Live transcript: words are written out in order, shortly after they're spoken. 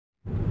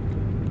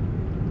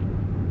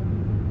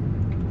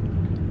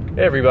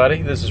Hey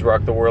everybody, this is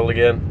Rock the World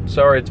again.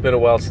 Sorry it's been a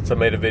while since I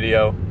made a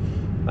video.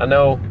 I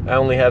know I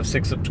only have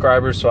 6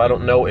 subscribers, so I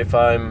don't know if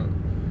I'm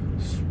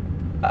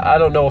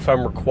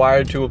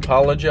required to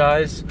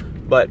apologize,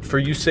 but for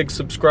you 6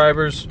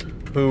 subscribers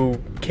who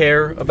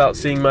care about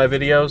seeing my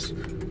videos,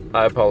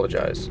 I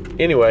apologize.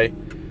 Anyway,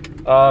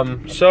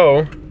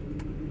 so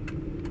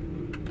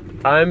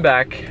I'm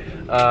back.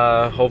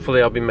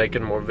 Hopefully I'll be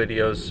making more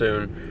videos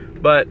soon.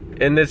 But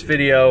in this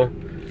video,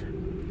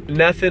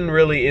 nothing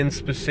really in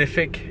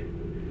specific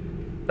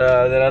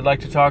that I'd like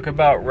to talk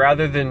about,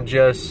 rather than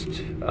just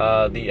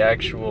the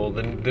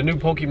new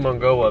Pokemon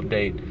Go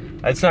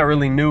update. It's not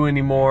really new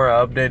anymore.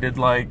 I updated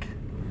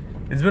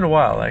it's been a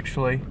while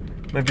actually,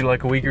 maybe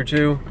like a week or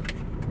two.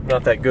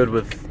 Not that good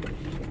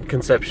with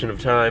conception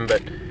of time,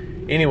 but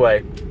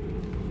anyway,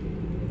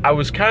 I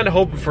was kind of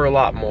hoping for a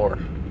lot more.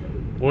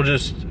 We'll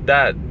just,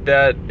 that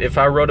if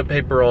I wrote a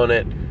paper on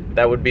it,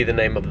 that would be the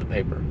name of the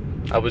paper.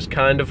 I was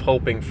kind of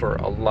hoping for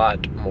a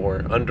lot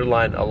more,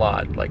 underline a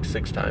lot, like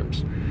 6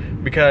 times.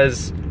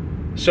 Because,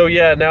 so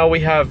yeah, now we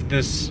have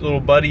this little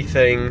buddy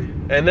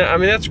thing, and I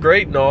mean, that's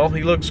great and all.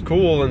 He looks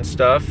cool and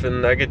stuff,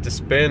 and I get to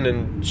spin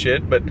and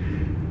shit, but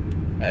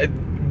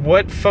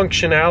what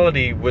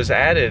functionality was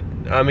added?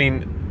 I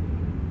mean,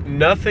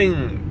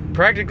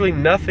 practically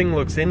nothing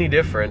looks any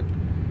different.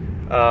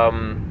 I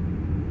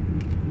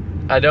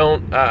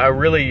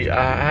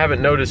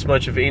haven't noticed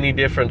much of any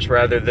difference,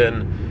 rather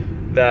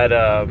than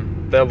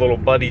that little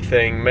buddy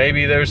thing.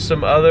 Maybe there's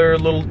some other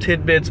little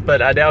tidbits, but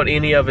I doubt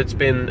any of it's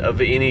been of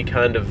any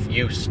kind of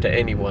use to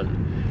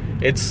anyone.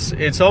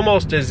 It's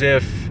almost as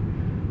if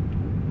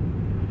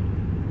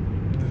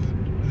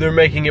they're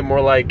making it more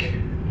like,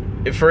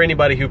 for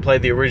anybody who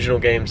played the original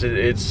games,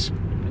 it's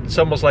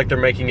almost like they're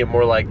making it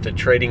more like the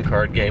trading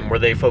card game, where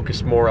they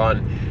focus more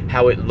on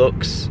how it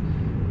looks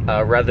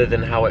rather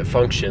than how it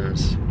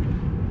functions.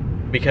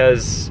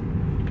 Because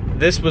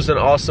this was an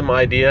awesome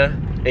idea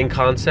in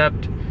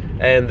concept,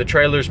 and the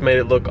trailers made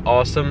it look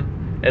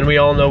awesome, and we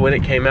all know when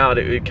it came out,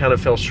 it kind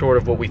of fell short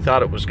of what we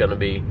thought it was going to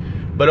be.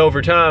 But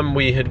over time,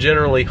 we had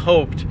generally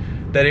hoped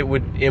that it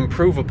would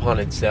improve upon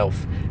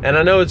itself. And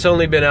I know it's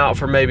only been out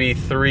for maybe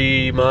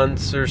 3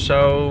 months or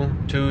so,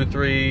 2,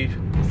 3,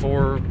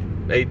 4,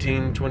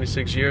 18,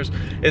 26 years.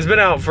 It's been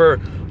out for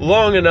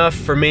long enough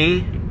for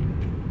me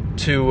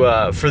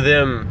to, for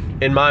them,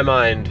 in my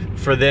mind,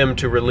 for them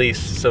to release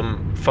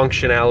some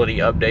functionality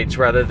updates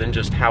rather than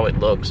just how it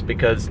looks.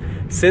 Because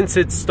since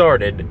it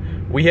started,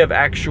 we have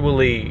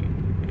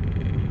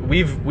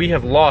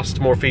lost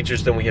more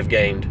features than we have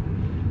gained.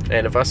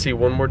 And if I see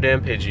one more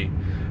damn Pidgey.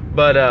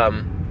 But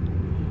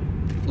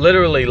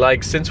literally,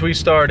 like, since we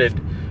started,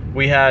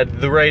 we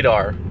had the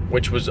radar,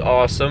 which was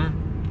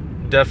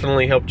awesome.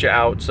 Definitely helped you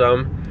out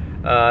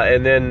some.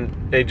 And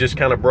then it just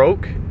kind of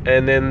broke,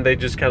 and then they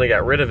just kind of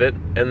got rid of it,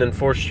 and then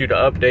forced you to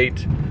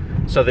update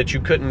so that you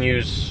couldn't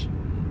use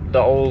the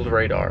old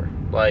radar.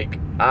 Like,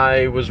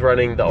 I was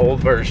running the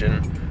old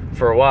version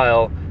for a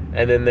while,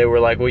 and then they were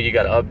like, well, you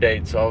gotta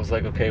update. So I was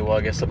like, okay, well,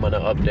 I guess I'm gonna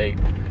update.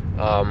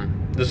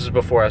 This is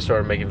before I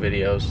started making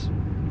videos.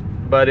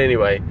 But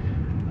anyway,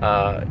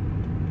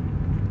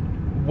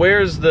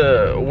 where's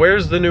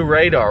the new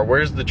radar?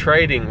 Where's the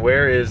trading?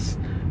 Where is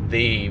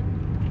the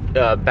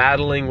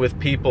battling with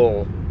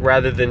people,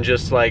 rather than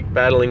just like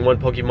battling one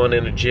Pokemon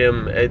in a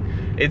gym?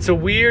 It's a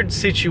weird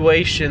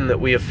situation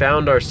that we have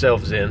found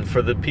ourselves in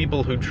for the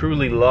people who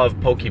truly love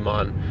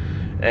Pokemon,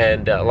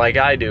 and like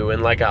I do,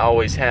 and like I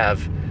always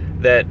have,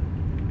 that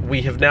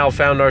we have now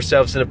found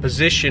ourselves in a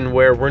position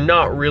where we're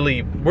not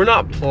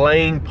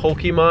playing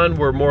Pokemon.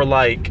 We're more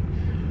like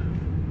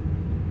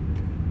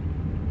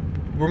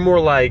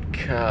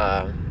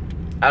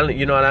I don't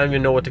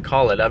even know what to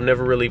call it. I've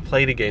never really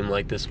played a game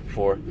like this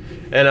before.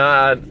 And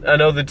I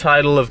know the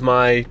title of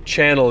my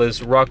channel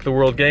is Rock the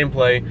World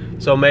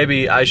Gameplay, so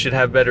maybe I should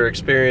have better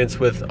experience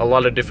with a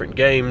lot of different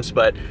games,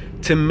 but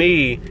to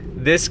me,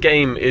 this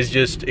game is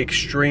just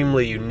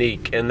extremely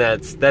unique, and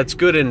that's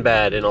good and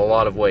bad in a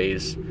lot of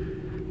ways.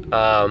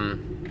 I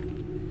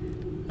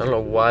don't know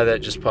why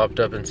that just popped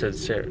up and said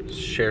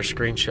share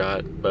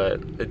screenshot,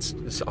 but it's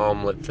this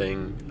omelet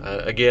thing.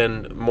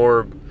 Again,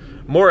 more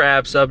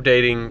apps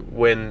updating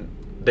when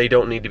they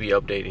don't need to be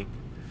updating,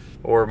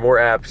 or more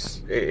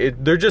apps,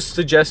 they're just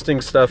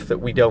suggesting stuff that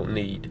we don't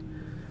need.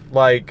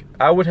 Like,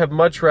 I would have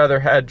much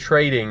rather had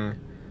trading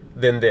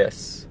than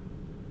this.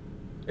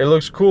 It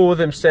looks cool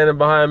with him standing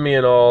behind me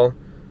and all,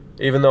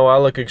 even though I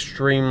look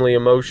extremely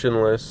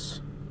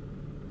emotionless.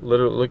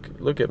 Literally,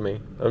 look at me.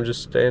 I'm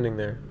just standing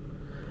there.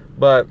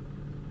 But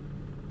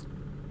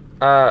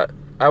I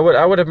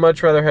would have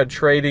much rather had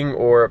trading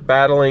or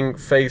battling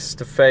face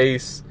to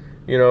face,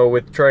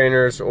 with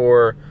trainers,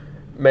 or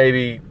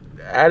maybe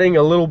adding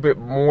a little bit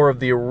more of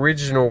the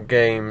original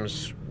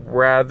games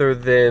rather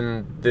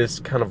than this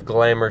kind of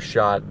glamour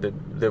shot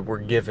that we're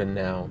given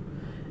now.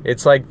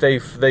 It's like they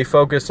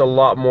focus a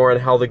lot more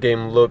on how the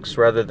game looks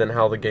rather than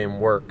how the game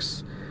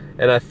works.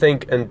 And I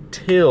think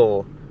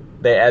until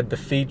they add the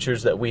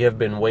features that we have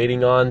been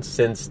waiting on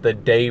since the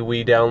day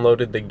we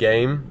downloaded the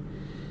game,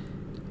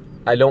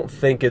 I don't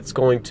think it's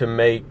going to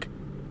make...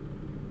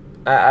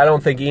 I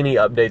don't think any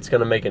update's going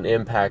to make an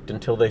impact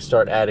until they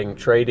start adding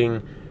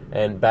trading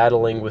and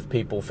battling with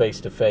people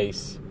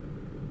face-to-face.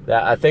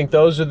 I think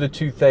those are the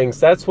two things.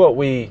 That's what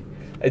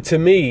to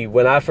me,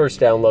 when I first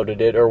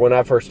downloaded it, or when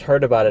I first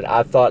heard about it,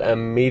 I thought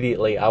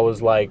immediately, I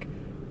was like,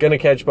 gonna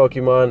catch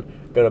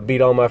Pokemon, gonna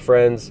beat all my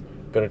friends,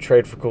 gonna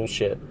trade for cool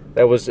shit.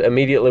 That was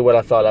immediately what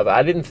I thought of.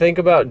 I didn't think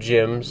about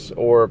gyms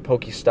or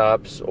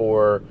Pokestops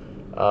or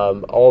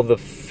all the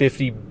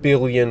 50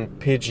 billion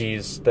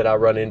Pidgeys that I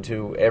run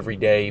into every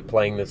day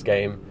playing this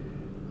game.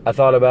 I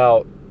thought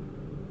about,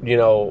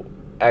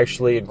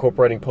 actually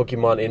incorporating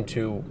Pokemon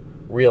into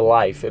real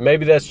life. And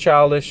maybe that's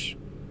childish.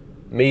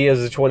 Me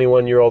as a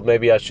 21-year-old,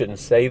 maybe I shouldn't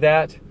say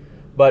that.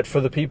 But for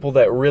the people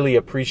that really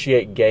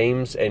appreciate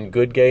games and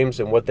good games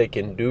and what they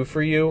can do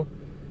for you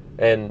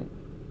and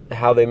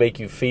how they make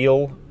you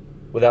feel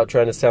without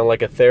trying to sound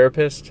like a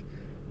therapist,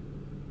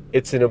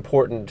 it's an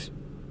important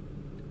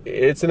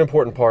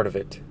part of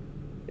it.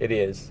 It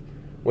is.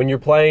 When you're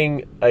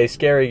playing a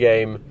scary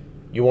game,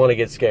 you want to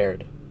get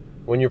scared.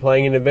 When you're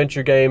playing an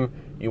adventure game,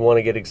 you want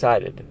to get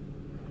excited.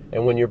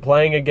 And when you're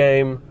playing a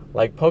game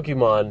like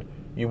Pokemon,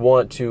 you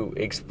want to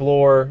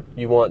explore,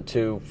 you want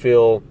to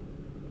feel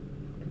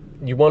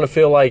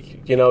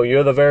like,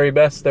 you're the very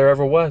best there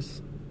ever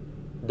was.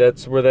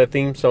 That's where that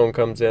theme song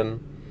comes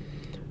in.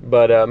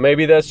 But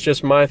maybe that's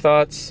just my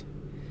thoughts,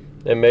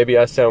 and maybe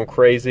I sound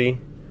crazy.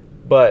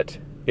 But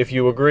if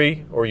you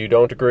agree, or you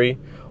don't agree,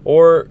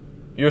 or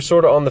you're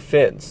sort of on the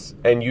fence,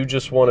 and you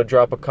just want to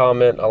drop a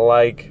comment, a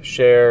like,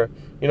 share,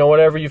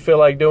 whatever you feel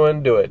like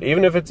doing, do it.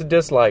 Even if it's a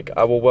dislike,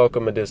 I will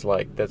welcome a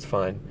dislike. That's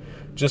fine.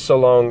 Just so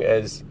long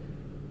as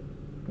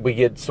we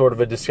get sort of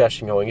a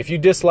discussion going. If you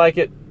dislike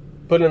it,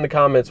 put in the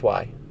comments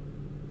why.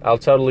 I'll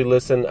totally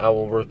listen. I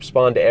will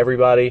respond to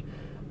everybody.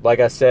 Like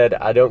I said,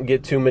 I don't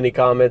get too many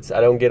comments.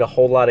 I don't get a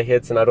whole lot of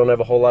hits, and I don't have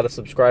a whole lot of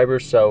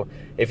subscribers. So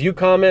if you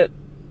comment,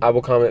 I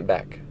will comment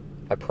back.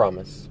 I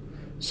promise.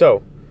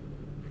 So,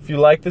 if you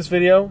like this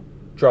video,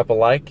 drop a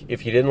like.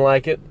 If you didn't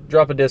like it,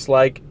 drop a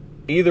dislike.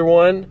 Either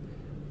one,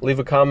 leave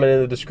a comment in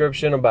the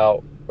description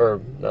about,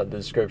 or not the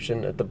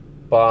description, at the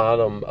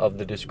bottom of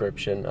the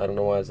description. I don't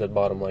know why I said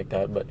bottom like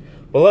that, but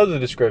below the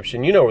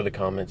description, you know where the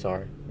comments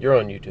are. You're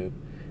on YouTube.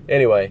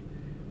 Anyway,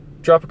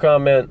 drop a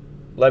comment.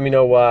 Let me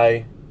know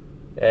why.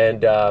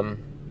 And,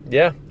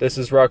 yeah, this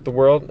is Rock the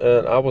World,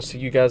 and I will see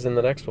you guys in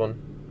the next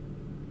one.